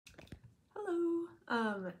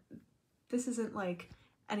This isn't like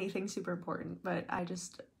anything super important, but I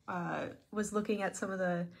just was looking at some of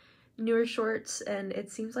the newer shorts and it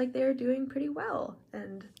seems like they're doing pretty well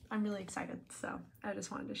and I'm really excited. So I just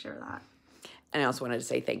wanted to share that. And I also wanted to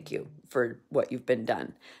say thank you for what you've been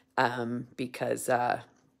done, because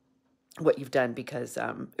what you've done, because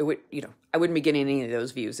it would, I wouldn't be getting any of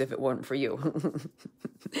those views if it weren't for you.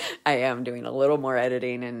 I am doing a little more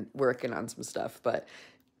editing and working on some stuff, but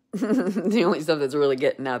the only stuff that's really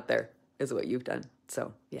getting out there is what you've done.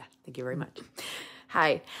 So yeah, thank you very much.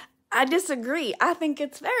 Hi. I disagree. I think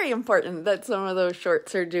it's very important that some of those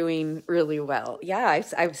shorts are doing really well. Yeah,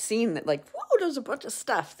 I've seen that, like, whoa, there's a bunch of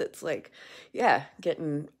stuff that's like, yeah,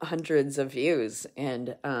 getting hundreds of views.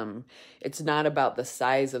 And it's not about the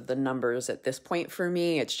size of the numbers at this point for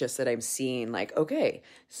me. It's just that I'm seeing like, okay,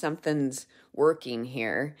 something's working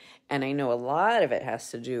here. And I know a lot of it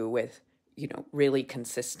has to do with, really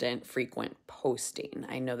consistent, frequent posting.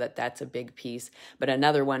 I know that that's a big piece. But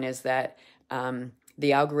another one is that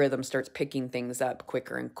the algorithm starts picking things up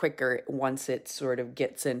quicker and quicker once it sort of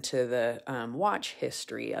gets into the watch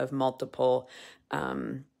history of multiple,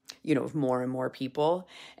 of more and more people.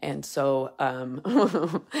 And so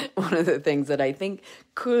one of the things that I think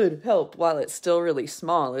could help while it's still really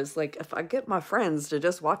small is like if I get my friends to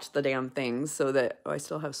just watch the damn things so that I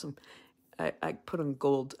still have some, I put on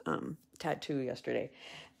gold tattoo yesterday.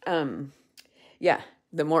 Yeah,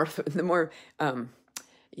 the more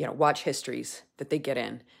watch histories that they get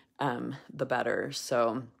in, the better.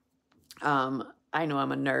 So, I know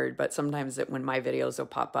I'm a nerd, but sometimes when my videos will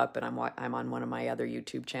pop up and I'm on one of my other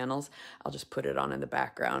YouTube channels, I'll just put it on in the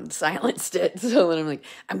background, silenced it. So then I'm like,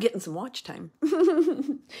 I'm getting some watch time,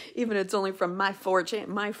 even if it's only from my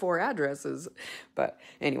four addresses. But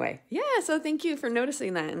anyway, yeah. So thank you for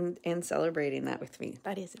noticing that and celebrating that with me.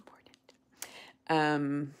 That is important.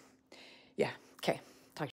 Yeah.